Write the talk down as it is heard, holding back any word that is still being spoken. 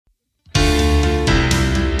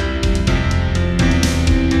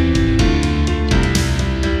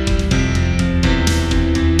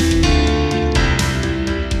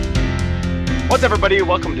What's up, everybody?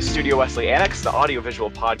 Welcome to Studio Wesley Annex, the audiovisual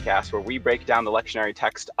podcast where we break down the lectionary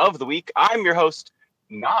text of the week. I'm your host,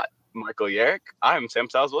 not Michael Yerrick. I'm Sam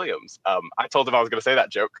Styles Williams. I told him I was going to say that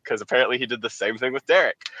joke because apparently he did the same thing with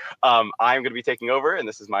Derek. I'm going to be taking over, and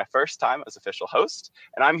this is my first time as official host.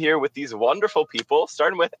 And I'm here with these wonderful people,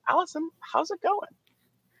 starting with Allison. How's it going?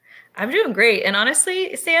 I'm doing great. And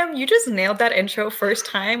honestly, Sam, you just nailed that intro first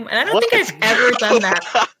time. And I don't think I've ever done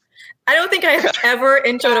that. I don't think I've ever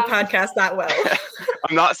introed a podcast that well.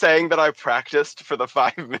 I'm not saying that I practiced for the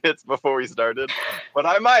 5 minutes before we started, but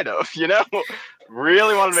I might have,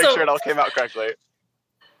 really want to make sure it all came out correctly.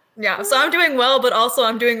 Yeah, so I'm doing well, but also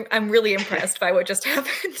I'm really impressed by what just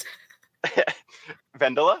happened.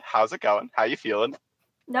 Vendela, how's it going? How you feeling?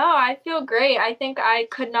 No, I feel great. I think I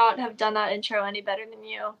could not have done that intro any better than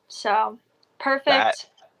you. So perfect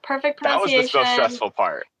pronunciation. That was the most stressful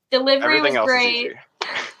part. Delivery Everything was great. Is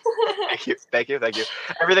easy. Thank you.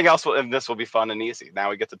 Everything else in this will be fun and easy. Now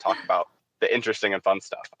we get to talk about the interesting and fun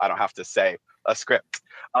stuff. I don't have to say a script.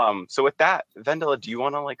 So with that, Vendela, do you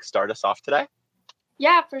want to start us off today?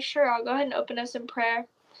 Yeah, for sure. I'll go ahead and open us in prayer.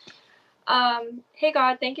 Hey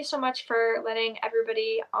God, thank you so much for letting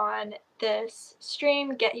everybody on this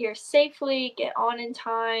stream get here safely, get on in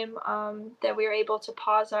time, that we were able to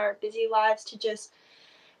pause our busy lives to just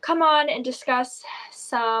come on and discuss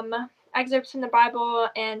some excerpts from the Bible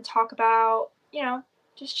and talk about,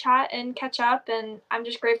 just chat and catch up. And I'm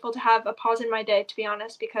just grateful to have a pause in my day, to be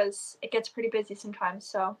honest, because it gets pretty busy sometimes.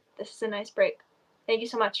 So this is a nice break. Thank you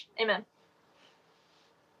so much. Amen.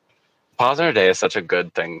 Pause in our day is such a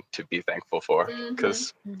good thing to be thankful for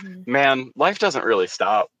because, man, life doesn't really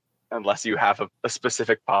stop unless you have a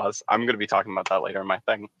specific pause. I'm going to be talking about that later in my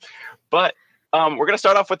thing. But we're going to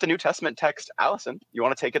start off with the New Testament text. Allison, you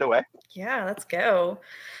want to take it away? Yeah, let's go.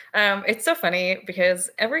 It's so funny because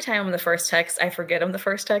every time I'm in the first text, I forget I'm the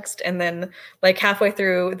first text. And then halfway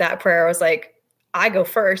through that prayer, I was like, I go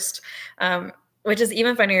first, which is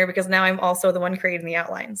even funnier because now I'm also the one creating the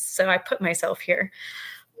outlines. So I put myself here.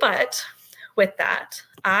 But with that,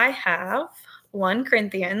 I have 1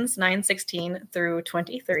 Corinthians 9:16 through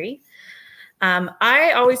 23.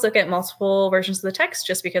 I always look at multiple versions of the text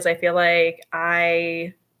just because I feel like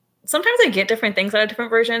sometimes I get different things out of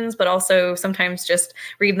different versions, but also sometimes just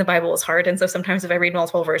reading the Bible is hard. And so sometimes if I read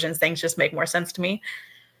multiple versions, things just make more sense to me.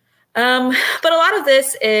 But a lot of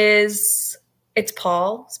this it's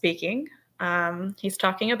Paul speaking. He's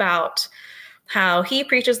talking about how he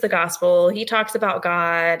preaches the gospel. He talks about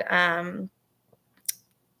God,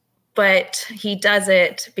 but he does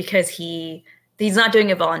it because he's not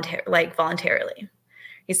doing it voluntarily.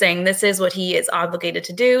 He's saying this is what he is obligated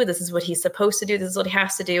to do. This is what he's supposed to do. This is what he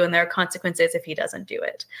has to do. And there are consequences if he doesn't do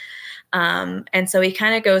it. And so he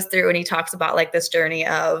kind of goes through and he talks about this journey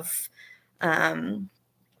of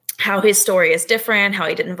how his story is different, how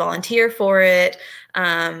he didn't volunteer for it.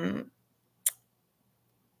 I'm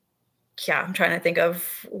trying to think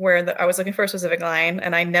of where I was looking for a specific line,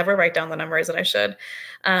 and I never write down the numbers that I should.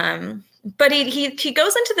 But he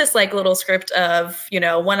goes into this little script of,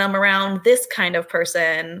 when I'm around this kind of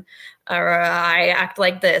person, or I act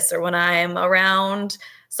like this, or when I'm around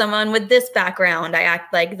someone with this background, I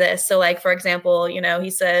act like this. So for example,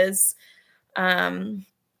 he says,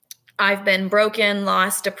 I've been broken,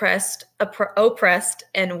 lost, oppressed,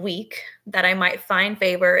 and weak, that I might find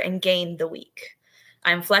favor and gain the weak.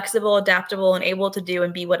 I'm flexible, adaptable, and able to do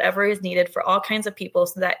and be whatever is needed for all kinds of people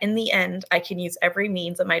so that in the end, I can use every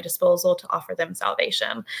means at my disposal to offer them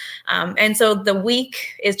salvation. And so the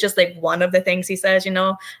weak is just one of the things he says,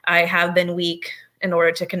 I have been weak in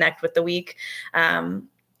order to connect with the weak. But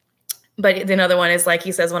another one is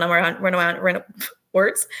he says, when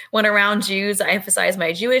around Jews, I emphasize my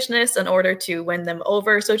Jewishness in order to win them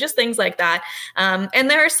over. So just things like that. And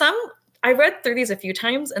there are some, I read through these a few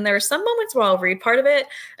times, and there are some moments where I'll read part of it,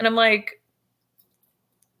 and I'm like,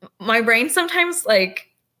 my brain sometimes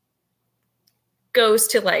goes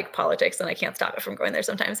to politics, and I can't stop it from going there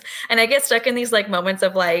sometimes. And I get stuck in these moments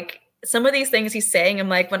of some of these things he's saying. I'm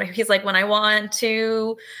when I want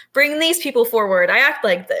to bring these people forward, I act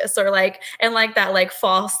like this, or that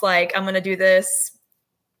false, I'm going to do this.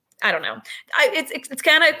 I don't know.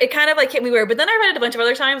 It kind of hit me weird, but then I read it a bunch of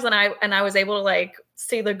other times, and I was able to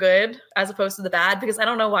see the good as opposed to the bad, because I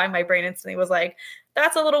don't know why my brain instantly was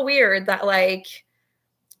that's a little weird that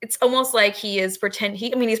it's almost like he's pretending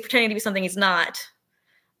to be something he's not.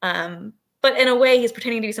 But in a way he's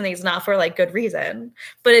pretending to be something he's not for good reason.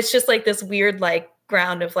 But it's just this weird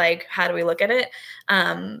ground of how do we look at it?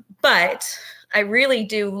 But I really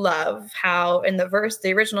do love how in the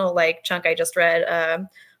original chunk I just read,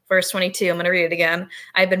 verse 22, I'm going to read it again.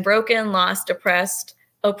 I've been broken, lost, oppressed,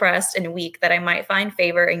 oppressed and weak, that I might find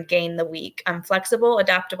favor and gain the weak. I'm flexible,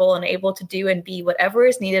 adaptable, and able to do and be whatever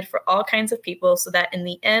is needed for all kinds of people, so that in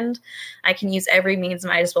the end, I can use every means at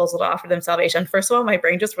my disposal to offer them salvation. First of all, my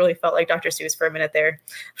brain just really felt like Dr. Seuss for a minute there.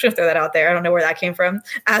 I'm just gonna throw that out there. I don't know where that came from.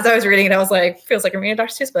 As I was reading it, I was like, feels like I'm reading a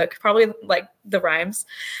Dr. Seuss book, probably like the rhymes.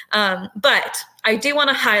 But I do want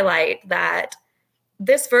to highlight that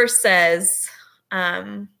this verse says,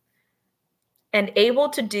 and able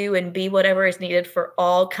to do and be whatever is needed for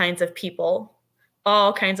all kinds of people.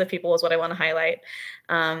 All kinds of people is what I want to highlight.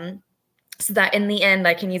 So that in the end,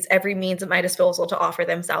 I can use every means at my disposal to offer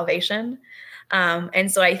them salvation. And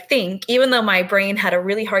so I think, even though my brain had a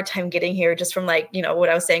really hard time getting here, just from like, you know, what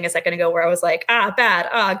I was saying a second ago, where I was like,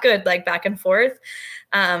 bad, good, like back and forth.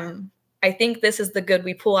 I think this is the good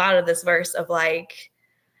we pull out of this verse of like,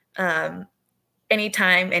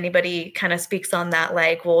 anytime anybody kind of speaks on that,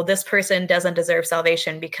 like, well, this person doesn't deserve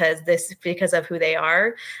salvation because of who they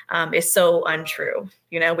are, is so untrue.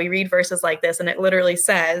 You know, we read verses like this and it literally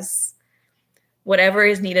says, whatever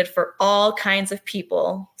is needed for all kinds of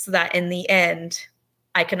people, so that in the end,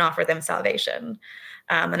 I can offer them salvation.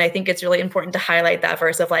 And I think it's really important to highlight that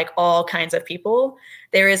verse of like all kinds of people.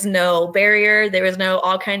 There is no barrier. There is no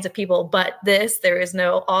all kinds of people but this. There is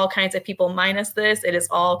no all kinds of people minus this. It is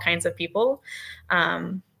all kinds of people.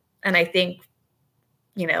 And I think,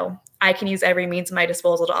 you know, I can use every means at my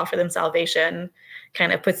disposal to offer them salvation,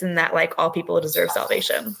 kind of puts in that like all people deserve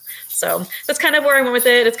salvation. So that's kind of where I went with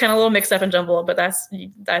it. It's kind of a little mixed up and jumbled, but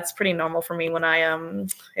that's pretty normal for me when I am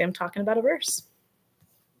talking about a verse.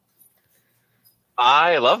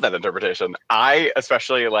 I love that interpretation. I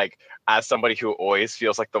especially, like, as somebody who always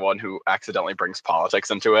feels like the one who accidentally brings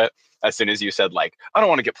politics into it, as soon as you said, like, I don't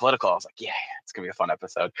want to get political, I was like, yeah, it's going to be a fun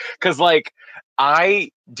episode. Because, like,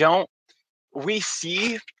 we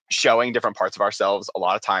see showing different parts of ourselves a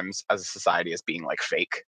lot of times as a society as being, like,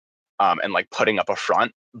 fake, and, like, putting up a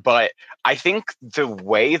front. But I think the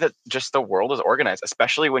way that just the world is organized,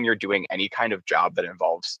 especially when you're doing any kind of job that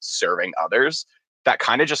involves serving others, that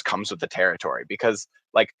kind of just comes with the territory, because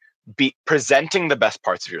like presenting the best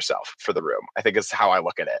parts of yourself for the room, I think is how I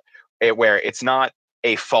look at it, where it's not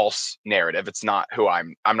a false narrative. It's not who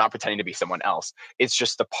I'm not pretending to be someone else. It's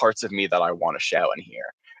just the parts of me that I want to show and hear.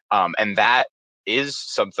 And that is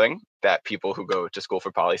something that people who go to school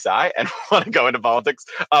for poli-sci and want to go into politics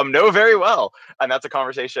know very well. And that's a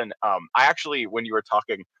conversation. I actually, when you were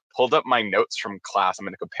talking, pulled up my notes from class. I'm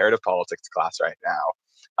in a comparative politics class right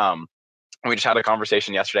now. We just had a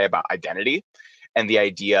conversation yesterday about identity and the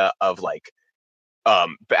idea of like,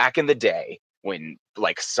 back in the day when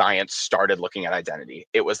like science started looking at identity,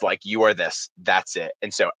 it was like, you are this, that's it.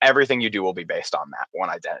 And so everything you do will be based on that one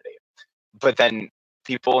identity. But then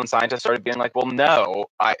people and scientists started being like, well, no,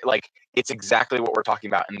 it's exactly what we're talking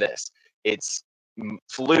about in this. It's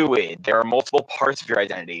fluid. There are multiple parts of your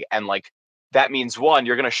identity. And like, that means one,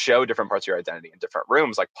 you're going to show different parts of your identity in different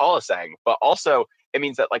rooms, like Paul is saying, but also it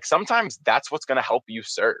means that like sometimes that's what's going to help you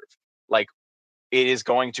serve. Like, it is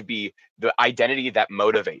going to be the identity that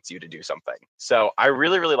motivates you to do something. So I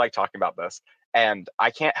really, really like talking about this. And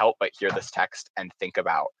I can't help but hear this text and think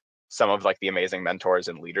about some of like the amazing mentors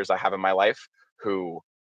and leaders I have in my life who,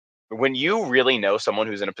 when you really know someone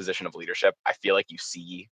who's in a position of leadership, I feel like you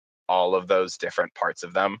see all of those different parts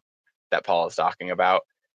of them that Paul is talking about,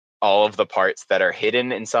 all of the parts that are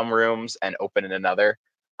hidden in some rooms and open in another.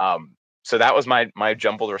 So that was my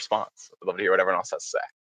jumbled response. I'd love to hear what everyone else has to say.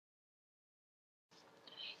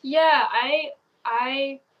 Yeah,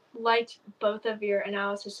 I liked both of your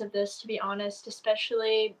analysis of this, to be honest,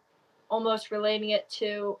 especially almost relating it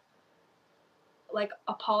to like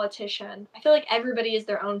a politician. I feel like everybody is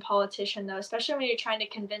their own politician though, especially when you're trying to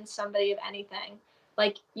convince somebody of anything.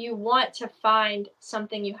 Like, you want to find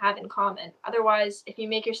something you have in common. Otherwise, if you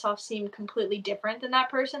make yourself seem completely different than that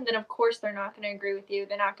person, then of course they're not going to agree with you.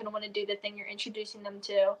 They're not going to want to do the thing you're introducing them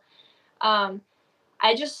to.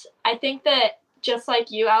 I think that just like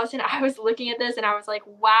you, Allison, I was looking at this and I was like,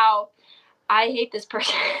 wow, I hate this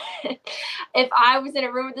person. If I was in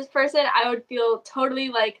a room with this person, I would feel totally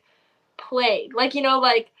like played. Like, you know,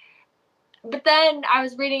 like, but then I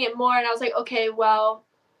was reading it more and I was like, okay, well,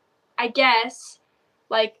 I guess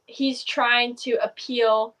like he's trying to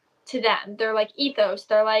appeal to them. They're like ethos,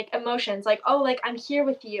 they're like emotions, like, oh, like I'm here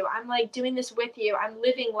with you. I'm like doing this with you. I'm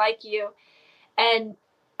living like you. And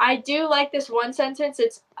I do like this one sentence.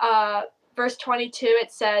 It's verse 22.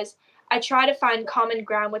 It says, I try to find common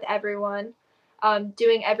ground with everyone,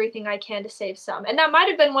 doing everything I can to save some. And that might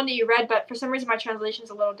have been one that you read, but for some reason my translation is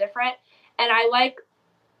a little different. And I like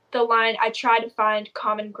the line, I try to find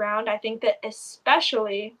common ground. I think that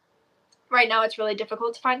especially right now it's really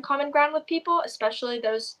difficult to find common ground with people, especially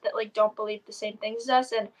those that like don't believe the same things as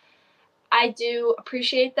us. And I do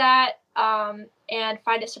appreciate that, and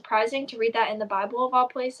find it surprising to read that in the Bible of all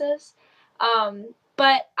places.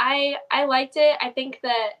 But I liked it. I think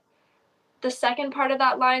that the second part of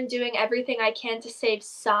that line, doing everything I can to save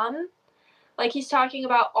some, like he's talking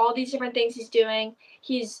about all these different things he's doing.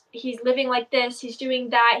 He's living like this, he's doing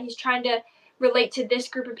that, he's trying to relate to this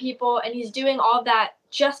group of people, and he's doing all that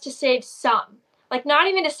just to save some. Like not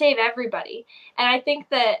even to save everybody. And I think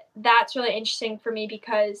that that's really interesting for me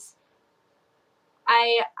because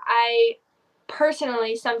I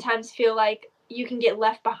personally sometimes feel like you can get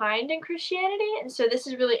left behind in Christianity. And so this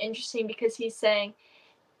is really interesting because he's saying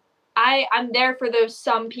I'm there for those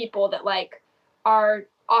some people that like are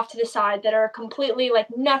off to the side, that are completely like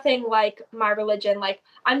nothing like my religion. Like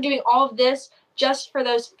I'm doing all of this just for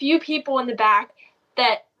those few people in the back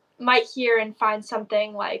that might hear and find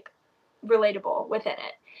something like relatable within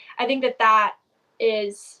it. I think that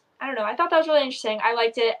is, I don't know, I thought that was really interesting. I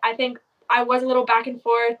liked it. I think I was a little back and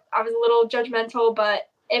forth. I was a little judgmental, but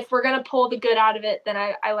if we're going to pull the good out of it, then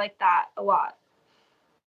I like that a lot.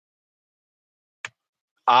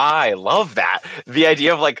 I love that. The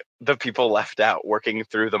idea of like the people left out working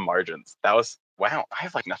through the margins. That was wow. I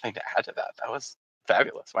have like nothing to add to that. That was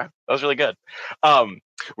fabulous. Wow. That was really good.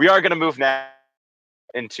 We are going to move now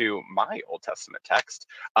into my Old Testament text.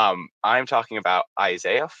 I'm talking about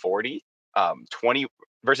Isaiah 40, 20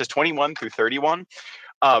 verses 21 through 31.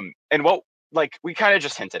 And what like we kind of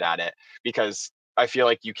just hinted at it because I feel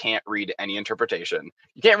like you can't read any interpretation.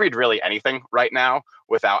 You can't read really anything right now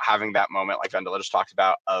without having that moment like Vendela just talked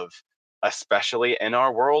about of especially in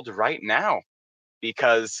our world right now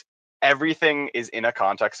because everything is in a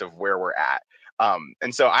context of where we're at.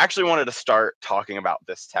 And so I actually wanted to start talking about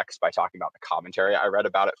this text by talking about the commentary I read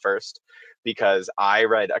about it first, because I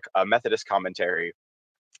read a Methodist commentary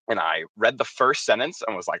and I read the first sentence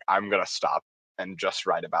and was like, I'm going to stop and just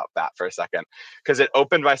write about that for a second. Because it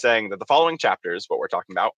opened by saying that the following chapters, what we're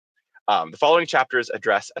talking about, the following chapters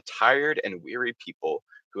address a tired and weary people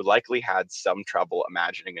who likely had some trouble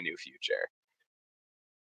imagining a new future.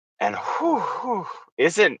 And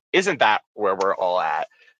isn't that where we're all at?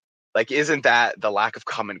 Like, isn't that the lack of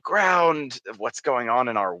common ground of what's going on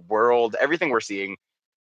in our world? Everything we're seeing,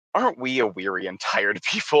 aren't we a weary and tired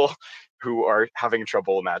people who are having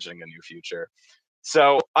trouble imagining a new future?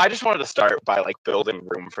 So I just wanted to start by like building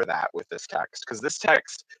room for that with this text, because this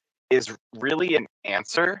text is really an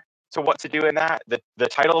answer to what to do in that. The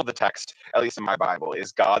title of the text, at least in my Bible,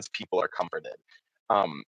 is God's people are comforted.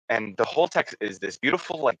 And the whole text is this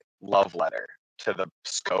beautiful like love letter to the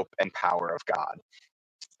scope and power of God.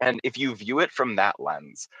 And if you view it from that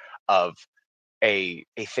lens of a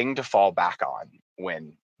thing to fall back on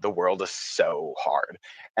when the world is so hard,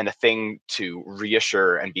 and a thing to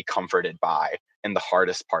reassure and be comforted by in the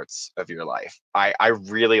hardest parts of your life, I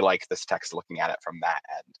really like this text looking at it from that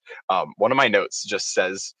end. One of my notes just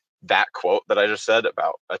says that quote that I just said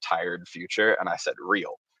about a tired future, and I said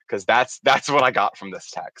real, because that's what I got from this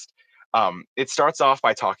text. It starts off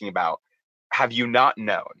by talking about, have you not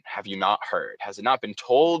known? Have you not heard? Has it not been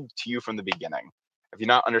told to you from the beginning? Have you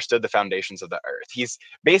not understood the foundations of the earth? He's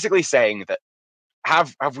basically saying that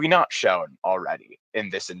have we not shown already in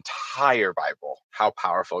this entire Bible how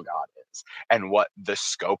powerful God is and what the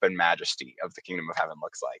scope and majesty of the kingdom of heaven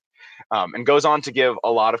looks like? And goes on to give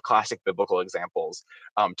a lot of classic biblical examples,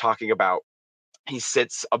 talking about he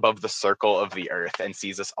sits above the circle of the earth and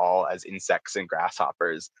sees us all as insects and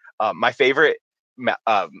grasshoppers. My favorite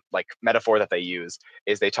like metaphor that they use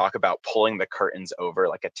is they talk about pulling the curtains over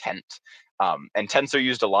like a tent. And tents are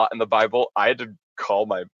used a lot in the Bible. I had to call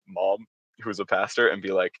my mom, who's a pastor, and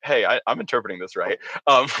be like, hey, I'm interpreting this right.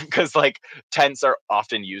 Because like tents are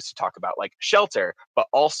often used to talk about like shelter, but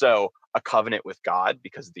also a covenant with God,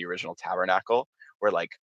 because of the original tabernacle, where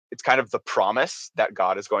like it's kind of the promise that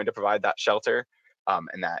God is going to provide that shelter,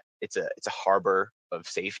 and that it's a harbor of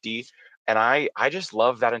safety. And I just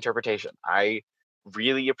love that interpretation. I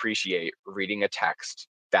really appreciate reading a text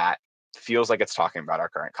that feels like it's talking about our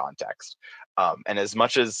current context. And as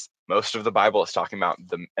much as most of the Bible is talking about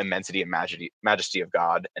the immensity and majesty of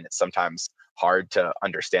God, and it's sometimes hard to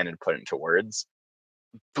understand and put into words,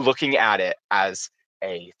 looking at it as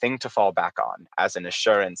a thing to fall back on, as an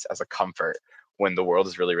assurance, as a comfort when the world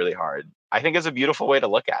is really, really hard, I think is a beautiful way to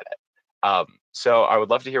look at it. So I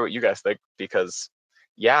would love to hear what you guys think, because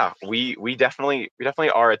yeah, we definitely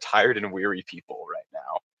are a tired and weary people right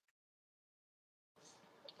now.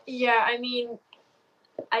 Yeah, I mean,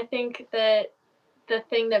 I think that the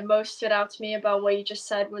thing that most stood out to me about what you just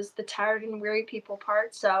said was the tired and weary people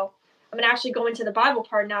part. So I'm going to actually go into the Bible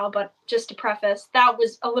part now, but just to preface, that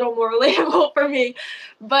was a little more relatable for me.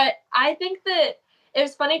 But I think that it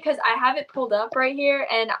was funny because I have it pulled up right here,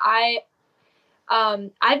 and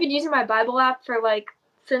I've been using my Bible app for like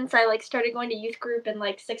since I like started going to youth group in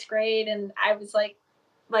like 6th grade, and I was like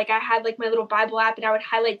I had like my little Bible app, and I would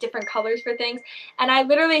highlight different colors for things, and I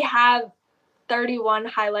literally have 31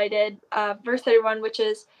 highlighted, verse 31, which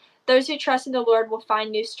is, those who trust in the Lord will find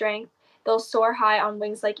new strength. They'll soar high on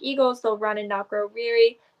wings like eagles. They'll run and not grow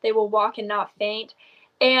weary. They will walk and not faint.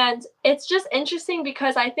 And it's just interesting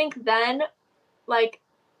because I think then, like,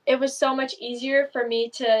 it was so much easier for me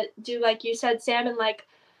to do, like you said, Sam, and like,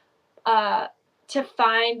 to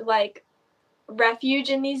find like refuge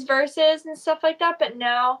in these verses and stuff like that. But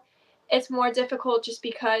now it's more difficult just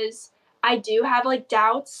because I do have like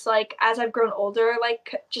doubts, like as I've grown older,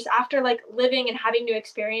 like just after like living and having new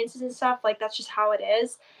experiences and stuff, like that's just how it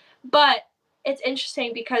is. But it's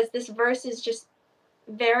interesting because this verse is just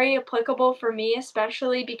very applicable for me,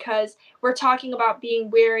 especially because we're talking about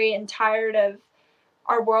being weary and tired of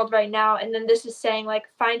our world right now. And then this is saying like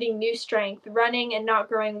finding new strength, running and not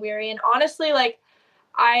growing weary. And honestly, like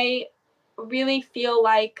I really feel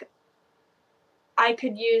like I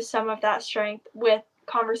could use some of that strength with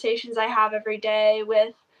conversations I have every day,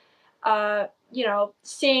 with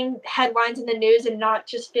seeing headlines in the news and not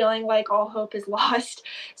just feeling like all hope is lost.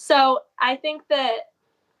 So I think that,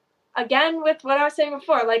 again, with what I was saying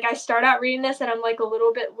before, like I start out reading this and I'm like a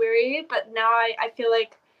little bit weary, but now I feel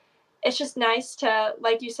like it's just nice to,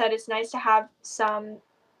 like you said, it's nice to have some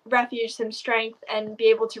refuge, some strength, and be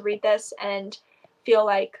able to read this and feel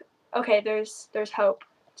like, okay, there's hope,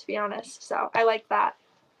 to be honest. So I like that.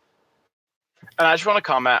 And I just want to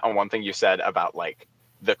comment on one thing you said about like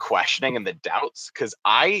the questioning and the doubts, because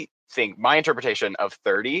I think my interpretation of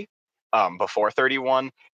 30 before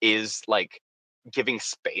 31 is like giving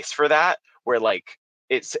space for that, where like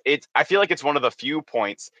it's I feel like it's one of the few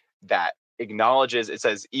points that acknowledges, it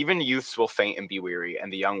says even youths will faint and be weary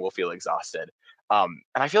and the young will feel exhausted. And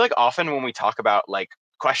I feel like often when we talk about like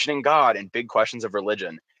questioning God and big questions of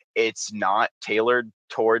religion, it's not tailored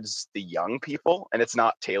towards the young people, and it's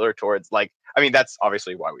not tailored towards like, I mean, that's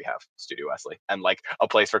obviously why we have Studio Wesley and like a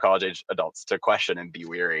place for college age adults to question and be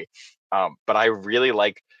weary. But I really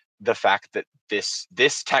like the fact that this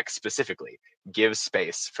text specifically gives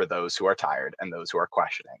space for those who are tired and those who are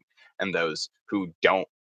questioning and those who don't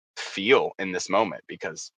feel in this moment,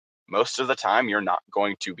 because most of the time you're not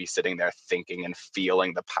going to be sitting there thinking and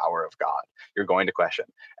feeling the power of God. You're going to question.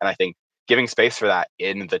 And I think giving space for that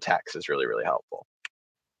in the text is really, really helpful.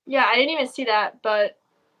 Yeah, I didn't even see that, but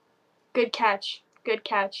good catch,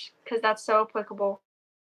 because that's so applicable.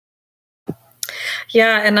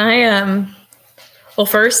 Yeah, and well,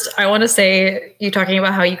 first, I want to say, you talking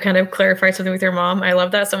about how you kind of clarified something with your mom. I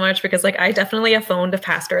love that so much because, like, I definitely have phoned a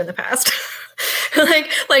pastor in the past.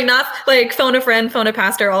 like not like phone a friend, phone a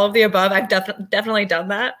pastor, all of the above. I've definitely done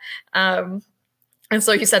that. And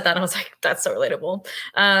so you said that, and I was like, that's so relatable.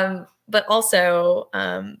 But also,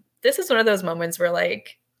 this is one of those moments where,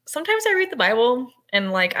 like, sometimes I read the Bible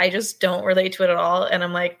and, like, I just don't relate to it at all. And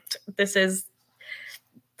I'm like,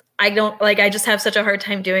 I just have such a hard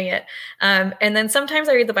time doing it. And then sometimes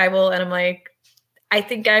I read the Bible and I'm like, I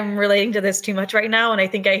think I'm relating to this too much right now. And I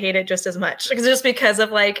think I hate it just as much, just because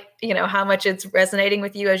of like, how much it's resonating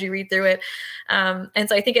with you as you read through it. And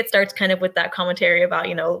so I think it starts kind of with that commentary about,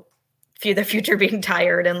 the future being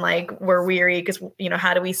tired and like we're weary because,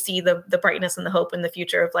 how do we see the brightness and the hope in the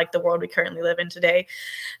future of like the world we currently live in today?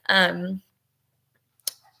 And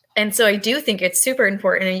so I do think it's super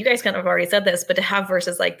important, and you guys kind of already said this, but to have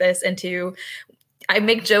verses like this and I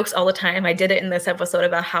make jokes all the time. I did it in this episode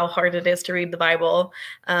about how hard it is to read the Bible.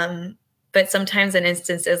 But sometimes in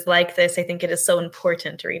instances like this, I think it is so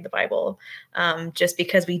important to read the Bible, just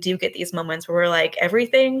because we do get these moments where we're like,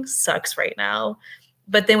 everything sucks right now.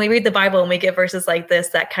 But then we read the Bible and we get verses like this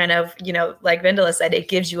that kind of, like Vendela said, it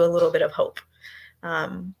gives you a little bit of hope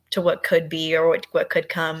to what could be or what could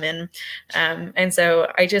come. And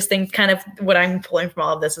so I just think kind of what I'm pulling from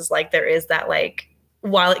all of this is like, there is that, like,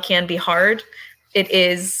 while it can be hard, it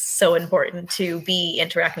is so important to be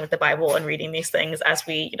interacting with the Bible and reading these things as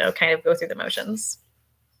we, kind of go through the motions.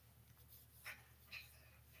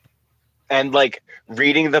 And like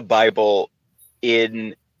reading the Bible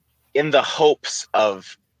in the hopes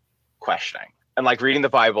of questioning, and like reading the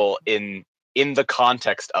Bible in the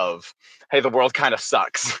context of, hey, the world kind of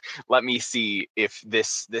sucks. Let me see if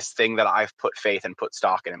this thing that I've put faith and put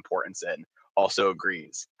stock and importance in also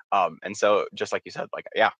agrees. And so just like you said, like,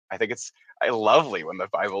 yeah, I think it's lovely when the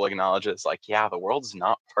Bible acknowledges, like, yeah, the world's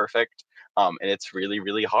not perfect. And it's really,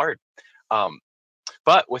 really hard. But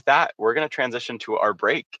But with that, we're going to transition to our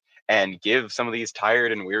break and give some of these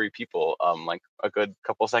tired and weary people like a good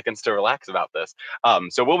couple seconds to relax about this.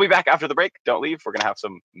 So we'll be back after the break. Don't leave. We're going to have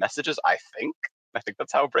some messages, I think. I think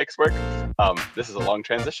that's how breaks work. This is a long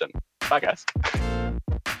transition. Bye, guys.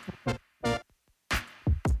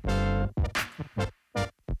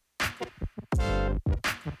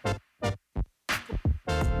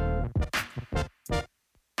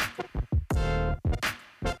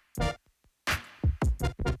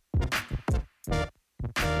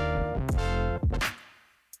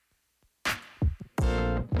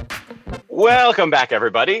 Welcome back,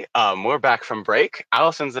 everybody. We're back from break.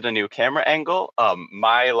 Allison's at a new camera angle.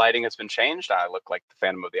 My lighting has been changed. I look like the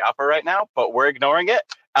Phantom of the Opera right now, but we're ignoring it.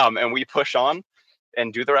 And we push on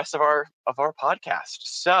and do the rest of our podcast.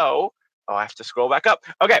 So, I have to scroll back up.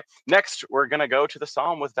 Okay, next we're gonna go to the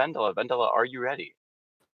Psalm with Vendela. Vendela, are you ready?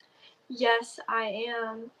 Yes, I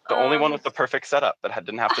am. The only one with the perfect setup that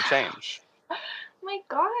didn't have to change. Oh my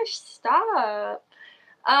gosh, stop.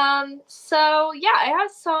 So yeah, I have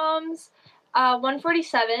Psalms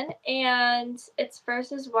 147, and it's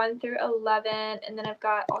verses 1 through 11, and then I've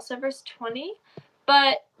got also verse 20.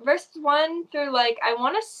 But verses 1 through, like, I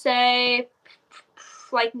want to say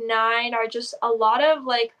like 9 are just a lot of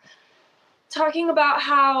like talking about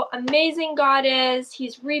how amazing God is.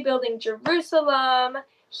 He's rebuilding Jerusalem.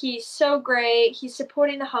 He's so great. He's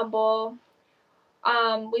supporting the humble.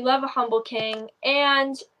 We love a humble king.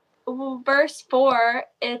 And verse 4,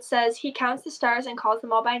 it says, he counts the stars and calls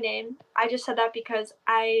them all by name. I just said that because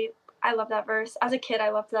I love that verse. As a kid,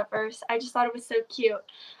 I loved that verse. I just thought it was so cute.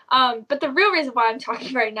 But the real reason why I'm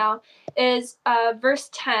talking right now is verse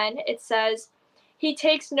 10. It says, he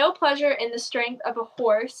takes no pleasure in the strength of a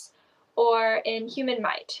horse or in human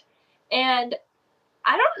might. And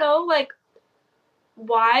I don't know, like,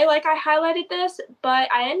 why, like, I highlighted this, but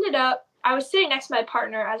I was sitting next to my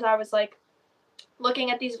partner as I was, like,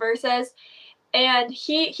 looking at these verses, and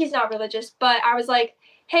he's not religious, but I was like,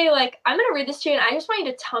 hey, like, I'm gonna read this to you, and I just want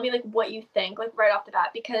you to tell me, like, what you think, like, right off the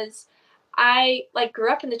bat, because I, like,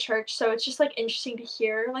 grew up in the church, so it's just, like, interesting to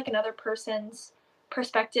hear, like, another person's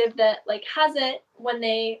perspective that, like, has it when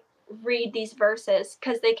they read these verses,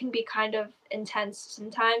 because they can be kind of intense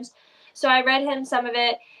sometimes. So I read him some of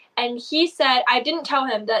it, and he said, I didn't tell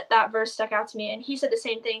him that verse stuck out to me, and he said the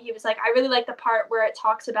same thing. He was like, I really like the part where it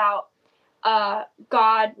talks about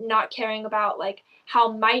God not caring about, like,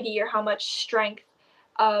 how mighty or how much strength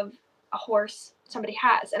of a horse somebody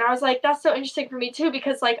has. And I was like, that's so interesting for me too,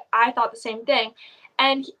 because, like, I thought the same thing.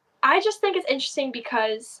 And I just think it's interesting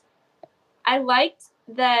because I liked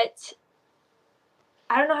that,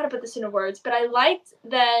 I don't know how to put this into words, but I liked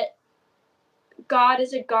that God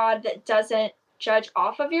is a God that doesn't judge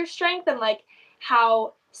off of your strength and, like,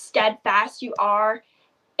 how steadfast you are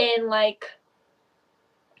in, like,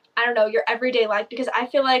 I don't know, your everyday life, because I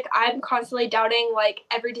feel like I'm constantly doubting, like,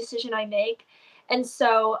 every decision I make. And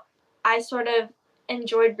so I sort of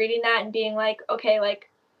enjoyed reading that and being like, okay, like,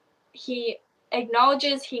 he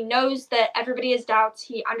acknowledges, he knows that everybody has doubts,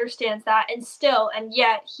 he understands that, and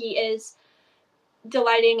yet he is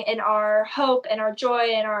delighting in our hope and our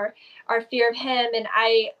joy and our fear of him. And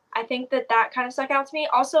I think that kind of stuck out to me.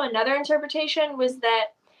 Also, another interpretation was that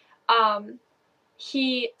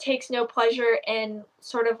he takes no pleasure in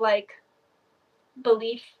sort of, like,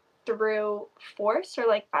 belief through force or,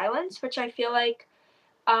 like, violence, which I feel like,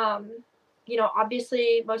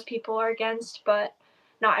 obviously most people are against, but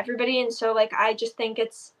not everybody. And so, like, I just think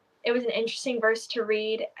it was an interesting verse to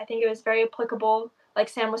read. I think it was very applicable. Like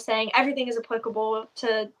Sam was saying, everything is applicable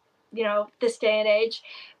to, this day and age.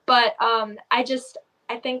 But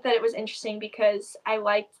I think that it was interesting because I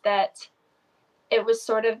liked that it was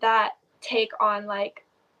sort of that take on, like,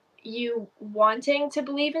 you wanting to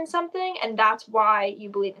believe in something, and that's why you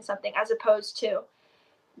believe in something, as opposed to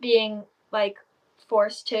being, like,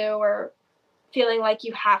 forced to or feeling like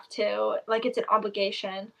you have to, like it's an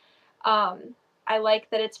obligation. I like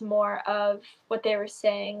that it's more of what they were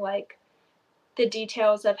saying, like the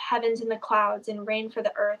details of heavens and the clouds and rain for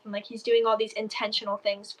the earth, and, like, he's doing all these intentional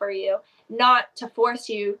things for you, not to force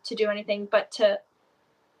you to do anything, but to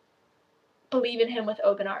believe in him with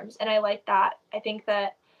open arms. And I like that. I think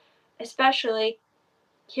that, especially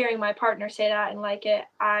hearing my partner say that and like it,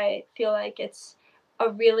 I feel like it's a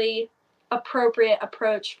really appropriate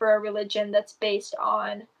approach for a religion that's based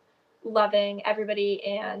on loving everybody.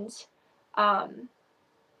 And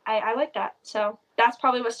I like that. So that's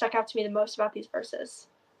probably what stuck out to me the most about these verses.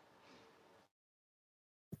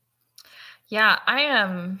 Yeah,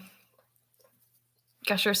 I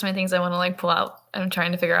gosh, there's so many things I want to, like, pull out. I'm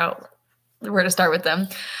trying to figure out where to start with them.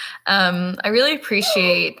 I really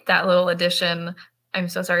appreciate that little addition I'm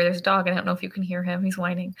so sorry. There's a dog. I don't know if you can hear him. He's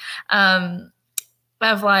whining.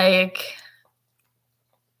 Of like,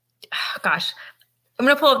 gosh, I'm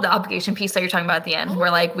going to pull up the obligation piece that you're talking about at the end, where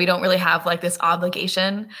like, we don't really have like this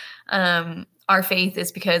obligation. Our faith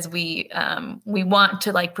is because we want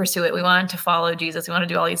to like pursue it. We want to follow Jesus. We want to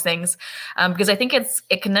do all these things. Because I think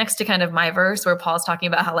it connects to kind of my verse where Paul's talking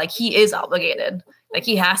about how like he is obligated, like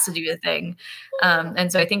he has to do the thing.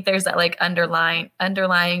 And so I think there's that like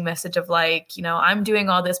underlying message of like, you know, I'm doing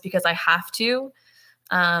all this because I have to.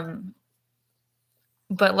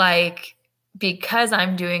 But like, because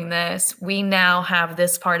I'm doing this, we now have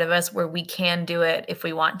this part of us where we can do it if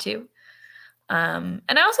we want to. And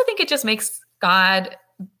I also think it just makes God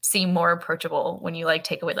seem more approachable when you like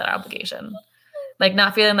take away that obligation, like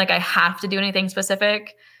not feeling like I have to do anything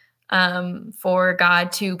specific for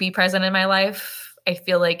God to be present in my life. I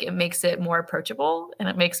feel like it makes it more approachable, and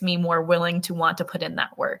it makes me more willing to want to put in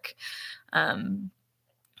that work.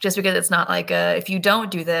 Just because it's not like if you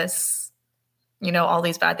don't do this, you know, all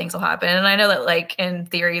these bad things will happen. And I know that like in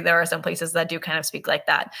theory, there are some places that do kind of speak like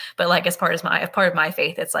that, but like as part of my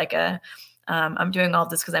faith, it's like I'm doing all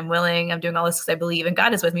this because I'm willing. I'm doing all this because I believe, and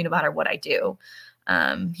God is with me no matter what I do.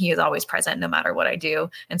 He is always present no matter what I do.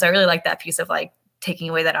 And so I really like that piece of like taking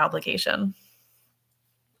away that obligation.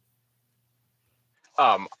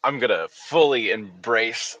 I'm gonna fully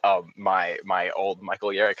embrace my old Michael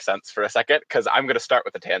Yerrick sense for a second, because I'm gonna start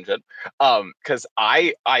with a tangent. Because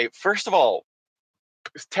I first of all,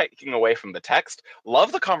 taking away from the text,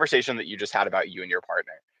 love the conversation that you just had about you and your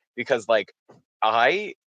partner, because like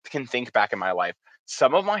I can think back in my life,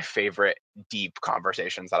 some of my favorite deep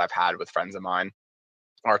conversations that I've had with friends of mine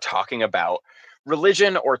are talking about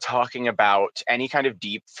religion or talking about any kind of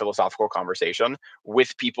deep philosophical conversation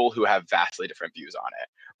with people who have vastly different views on it.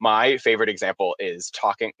 My favorite example is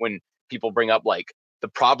talking when people bring up like the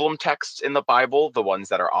problem texts in the Bible, the ones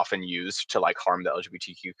that are often used to like harm the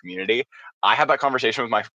LGBTQ community. I had that conversation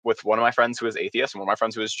with one of my friends who is atheist and one of my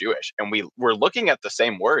friends who is Jewish, and we were looking at the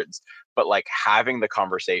same words, but like having the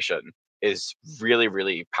conversation is really,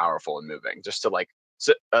 really powerful and moving, just to like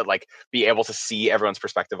be able to see everyone's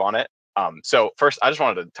perspective on it. So first, I just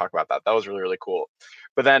wanted to talk about that. That was really, really cool.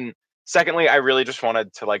 But then secondly, I really just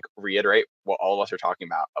wanted to like reiterate what all of us are talking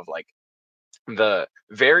about, of like the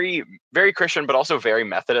very, very Christian, but also very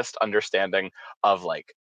Methodist understanding of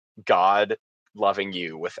like God loving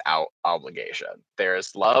you without obligation.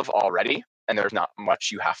 There's love already, and there's not much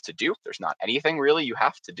you have to do. There's not anything really you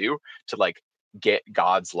have to do to like get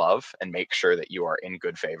God's love and make sure that you are in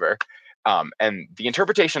good favor. And the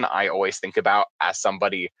interpretation I always think about as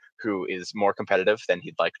somebody who is more competitive than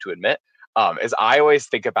he'd like to admit, is I always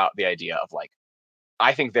think about the idea of like,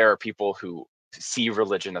 I think there are people who see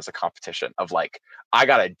religion as a competition of like, I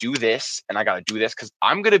gotta do this and I gotta do this because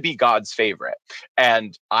I'm gonna be God's favorite.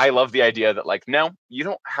 And I love the idea that like, no, you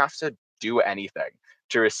don't have to do anything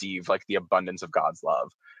to receive like the abundance of God's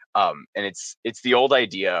love. And it's the old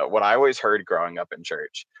idea. What I always heard growing up in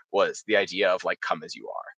church was the idea of like, come as you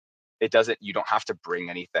are. You don't have to bring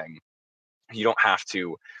anything. You don't have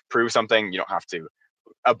to prove something. You don't have to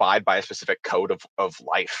abide by a specific code of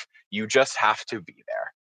life. You just have to be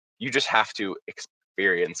there. You just have to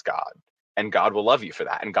experience God, and God will love you for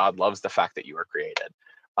that. And God loves the fact that you were created.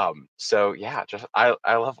 So yeah, just I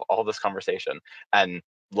love all this conversation, and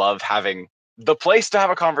love having the place to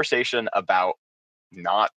have a conversation about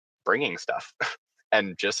not bringing stuff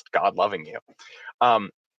and just God loving you.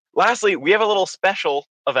 Lastly, we have a little special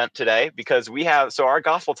event today, because we have, so our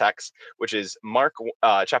gospel text, which is Mark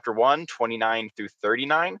chapter 1, 29 through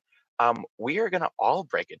 39, we are going to all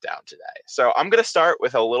break it down today. So I'm going to start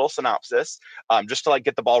with a little synopsis, just to like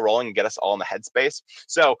get the ball rolling and get us all in the headspace.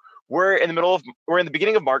 So we're in the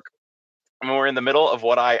beginning of Mark, and we're in the middle of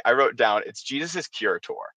what I wrote down. It's Jesus's cure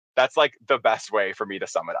tour. That's like the best way for me to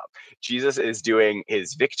sum it up. Jesus is doing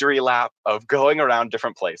his victory lap of going around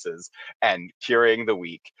different places and curing the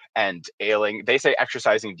weak and ailing. They say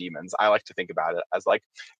exorcising demons. I like to think about it as like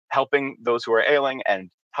helping those who are ailing and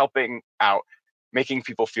helping out, making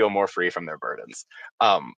people feel more free from their burdens.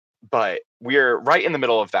 But we're right in the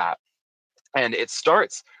middle of that. And it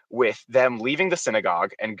starts with them leaving the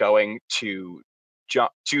synagogue and going to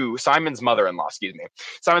Simon's mother-in-law,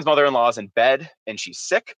 Simon's mother-in-law is in bed and she's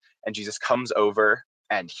sick, and Jesus comes over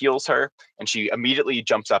and heals her, and she immediately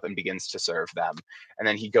jumps up and begins to serve them. And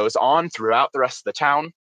then he goes on throughout the rest of the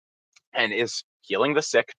town and is healing the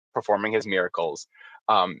sick, performing his miracles.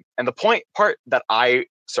 And the part that I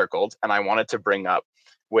circled and I wanted to bring up,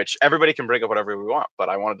 which everybody can bring up whatever we want, but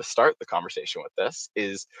I wanted to start the conversation with this,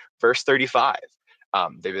 is verse 35.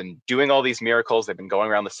 They've been doing all these miracles. They've been going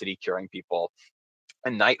around the city curing people.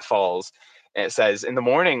 And night falls, And it says, in the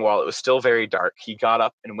morning, while it was still very dark, he got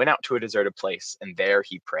up and went out to a deserted place, and there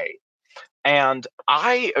he prayed. And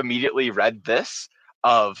I immediately read this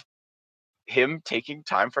of him taking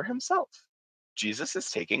time for himself. Jesus is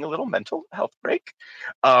taking a little mental health break.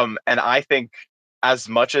 And I think as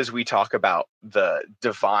much as we talk about the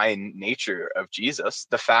divine nature of Jesus,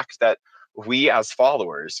 the fact that we as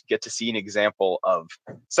followers get to see an example of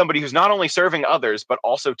somebody who's not only serving others, but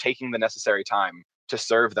also taking the necessary time to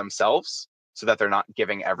serve themselves so that they're not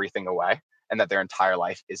giving everything away and that their entire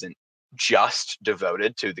life isn't just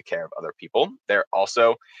devoted to the care of other people. There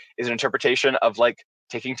also is an interpretation of like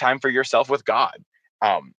taking time for yourself with God,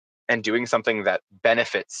 and doing something that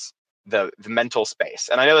benefits the mental space.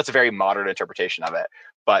 And I know that's a very modern interpretation of it,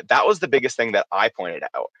 but that was the biggest thing that I pointed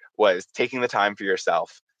out, was taking the time for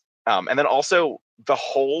yourself. And then also the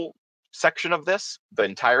whole section of this, the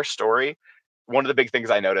entire story, one of the big things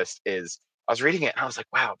I noticed is I was reading it and I was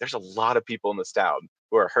like, wow, there's a lot of people in this town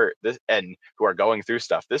who are hurt and who are going through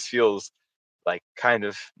stuff. This feels like kind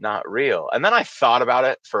of not real. And then I thought about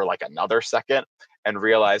it for like another second and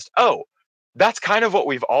realized, oh, that's kind of what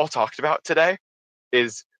we've all talked about today,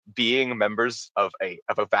 is being members of a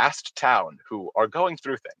vast town who are going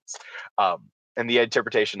through things. And the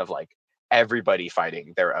interpretation of like everybody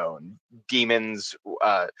fighting their own demons,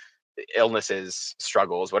 illnesses,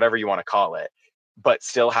 struggles, whatever you want to call it, but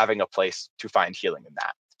still having a place to find healing in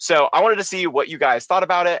that. So I wanted to see what you guys thought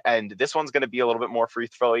about it. And this one's going to be a little bit more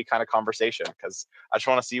free-flowy kind of conversation, because I just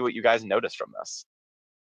want to see what you guys noticed from this.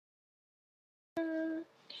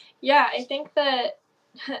 Yeah, I think that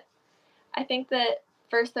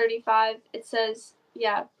verse 35, it says,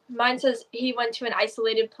 yeah, mine says he went to an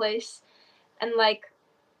isolated place, and like,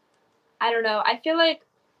 I don't know, I feel like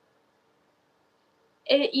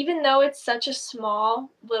even though it's such a small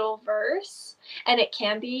little verse and it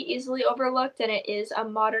can be easily overlooked and it is a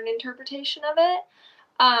modern interpretation of it,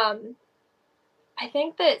 I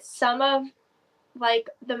think that some of like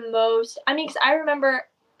the most, I mean, 'cause I remember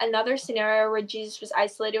another scenario where Jesus was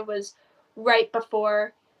isolated was right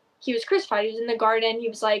before he was crucified. He was in the garden. He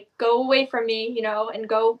was like, go away from me, you know, and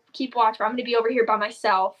go keep watch. I'm going to be over here by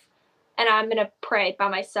myself and I'm going to pray by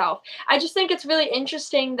myself. I just think it's really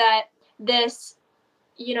interesting that this,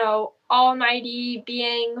 you know, almighty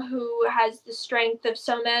being who has the strength of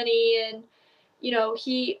so many, and, you know,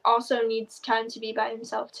 he also needs time to be by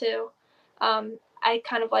himself too. I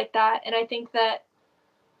kind of like that. And I think that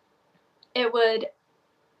it would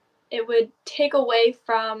take away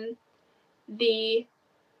from the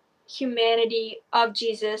humanity of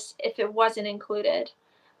Jesus if it wasn't included.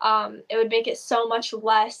 It would make it so much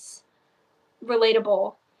less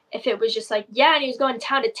relatable if it was just like, yeah, and he was going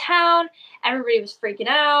town to town, everybody was freaking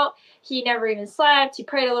out, he never even slept, he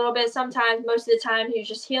prayed a little bit sometimes, most of the time he was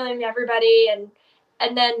just healing everybody, and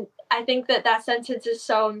then I think that sentence is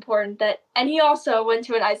so important, that, and he also went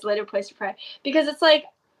to an isolated place to pray, because it's like,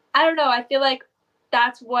 I don't know, I feel like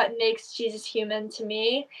that's what makes Jesus human to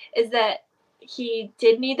me, is that he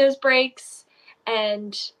did need those breaks,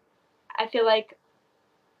 and I feel like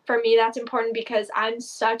for me that's important because I'm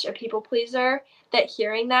such a people pleaser, that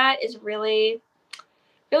hearing that is really,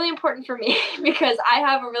 really important for me because I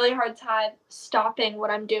have a really hard time stopping what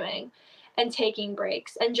I'm doing and taking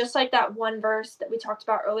breaks. And just like that one verse that we talked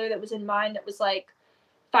about earlier that was in mine, that was like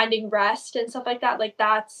finding rest and stuff like that,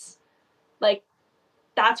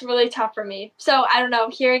 that's really tough for me. So I don't know,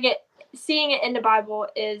 seeing it in the Bible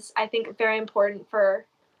is, I think, very important for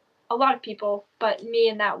a lot of people, but me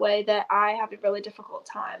in that way, that I have a really difficult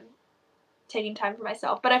time taking time for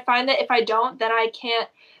myself. But I find that if I don't, then I can't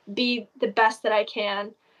be the best that I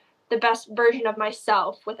can, the best version of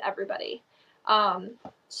myself with everybody.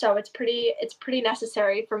 So it's pretty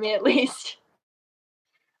necessary for me, at least.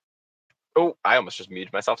 Oh, I almost just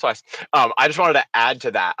muted myself twice. I just wanted to add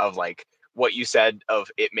to that of like what you said of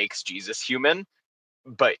it makes Jesus human,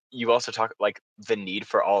 but you also talk like the need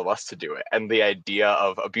for all of us to do it, and the idea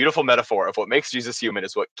of a beautiful metaphor of what makes Jesus human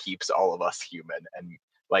is what keeps all of us human and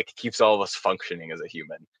like keeps all of us functioning as a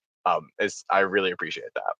human. I really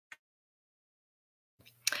appreciate that.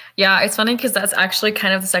 Yeah, it's funny because that's actually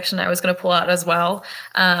kind of the section I was going to pull out as well.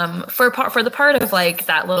 For the part of like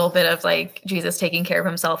that little bit of like Jesus taking care of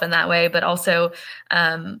himself in that way, but also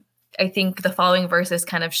I think the following verses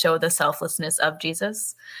kind of show the selflessness of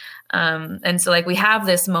Jesus. And so like we have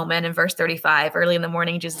this moment in verse 35, early in the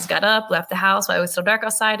morning, Jesus got up, left the house while it was still dark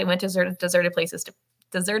outside, and went to deserted place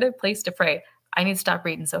to pray. I need to stop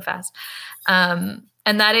reading so fast.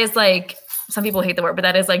 And that is like, some people hate the word, but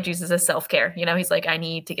that is like Jesus' self-care. You know, he's like, I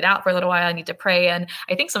need to get out for a little while. I need to pray. And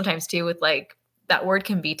I think sometimes too with like that word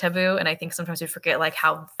can be taboo. And I think sometimes we forget like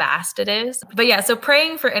how vast it is. But yeah, so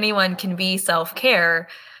praying for anyone can be self-care.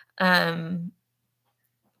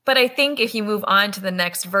 But I think if you move on to the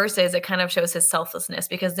next verses, it kind of shows his selflessness,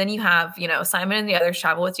 because then you have, Simon and the others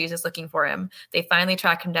travel with Jesus looking for him. They finally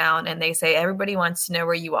track him down and they say, everybody wants to know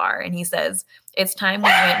where you are. And he says, it's time we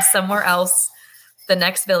went somewhere else, the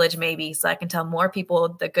next village maybe, so I can tell more people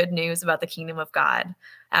the good news about the kingdom of God.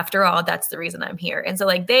 After all, that's the reason I'm here. And so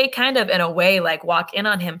like they kind of in a way like walk in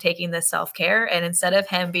on him taking this self-care. And instead of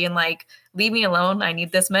him being like, leave me alone, I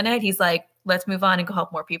need this minute, he's like, let's move on and go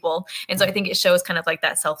help more people. And so I think it shows kind of like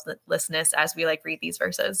that selflessness as we like read these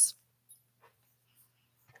verses.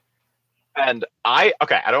 And I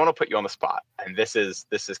don't want to put you on the spot, and this is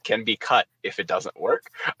can be cut if it doesn't work.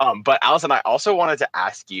 But Allison, I also wanted to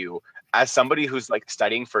ask you, as somebody who's like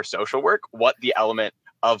studying for social work, what the element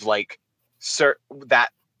of like that,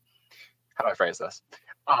 how do I phrase this?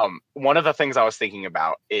 One of the things I was thinking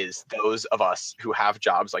about is those of us who have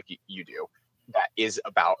jobs like you do, that is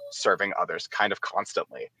about serving others kind of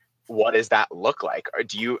constantly. What does that look like? Or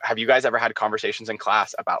have you guys ever had conversations in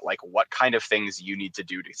class about like what kind of things you need to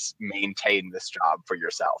do to maintain this job for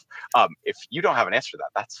yourself? If you don't have an answer to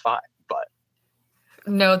that, that's fine. But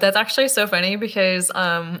no, that's actually so funny, because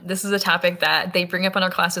this is a topic that they bring up in our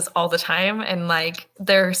classes all the time. And like,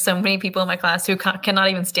 there are so many people in my class who cannot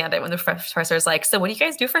even stand it when the professor is like, so what do you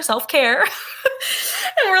guys do for self-care?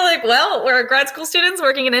 And we're like, well, we're grad school students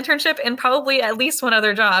working an internship and probably at least one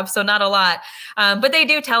other job. So not a lot. But they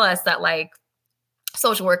do tell us that like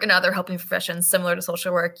social work and other helping professions similar to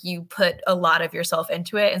social work, you put a lot of yourself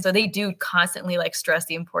into it. And so they do constantly like stress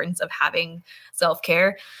the importance of having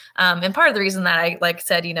self-care. And part of the reason that I like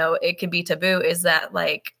said, it can be taboo is that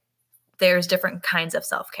like, there's different kinds of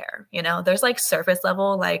self-care. There's like surface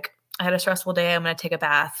level, like I had a stressful day, I'm going to take a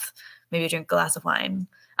bath, maybe drink a glass of wine.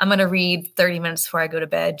 I'm going to read 30 minutes before I go to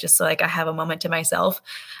bed, just so like I have a moment to myself.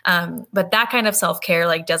 But that kind of self-care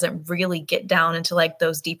like doesn't really get down into like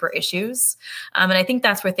those deeper issues. And I think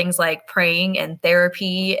that's where things like praying and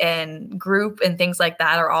therapy and group and things like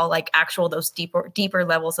that are all like actual, those deeper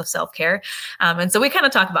levels of self-care. And so we kind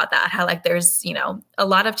of talk about that, how like there's, a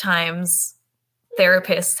lot of times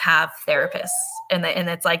therapists have therapists, and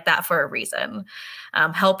it's like that for a reason.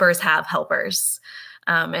 Helpers have helpers.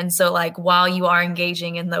 And so like, while you are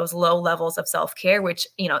engaging in those low levels of self-care, which,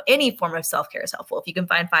 any form of self-care is helpful. If you can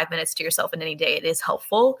find 5 minutes to yourself in any day, it is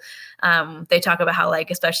helpful. They talk about how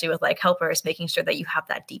like, especially with like helpers, making sure that you have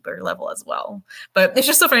that deeper level as well. But it's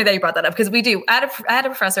just so funny that you brought that up, because we do. I had a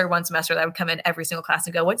professor one semester that would come in every single class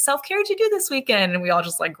and go, what self-care did you do this weekend? And we all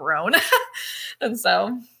just like groan. And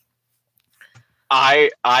so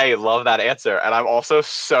I love that answer. And I'm also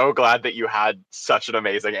so glad that you had such an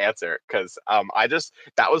amazing answer, because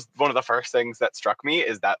that was one of the first things that struck me,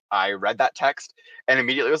 is that I read that text and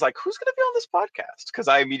immediately was like, who's going to be on this podcast? Because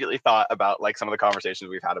I immediately thought about like some of the conversations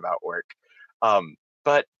we've had about work.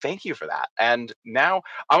 But thank you for that. And now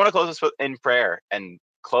I want to close us in prayer and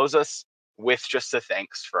close us with just a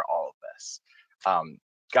thanks for all of this.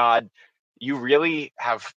 God, you really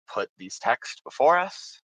have put these texts before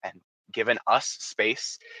us and given us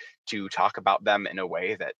space to talk about them in a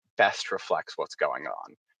way that best reflects what's going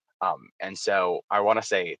on. And so I want to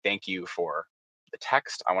say thank you for the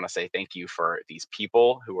text. I want to say thank you for these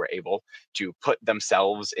people who were able to put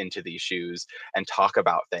themselves into these shoes and talk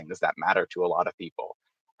about things that matter to a lot of people.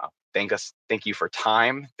 Thank you for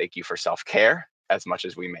time. Thank you for self-care, as much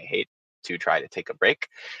as we may hate to try to take a break.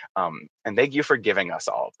 And thank you for giving us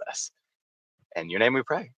all of this. In your name we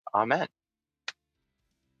pray. Amen.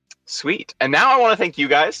 Sweet. And now I want to thank you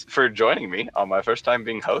guys for joining me on my first time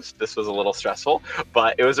being host. This was a little stressful,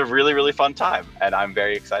 but it was a really, really fun time. And I'm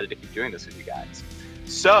very excited to keep doing this with you guys.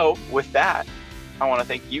 So with that, I want to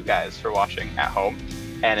thank you guys for watching at home.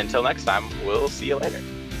 And until next time, we'll see you later.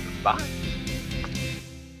 Bye.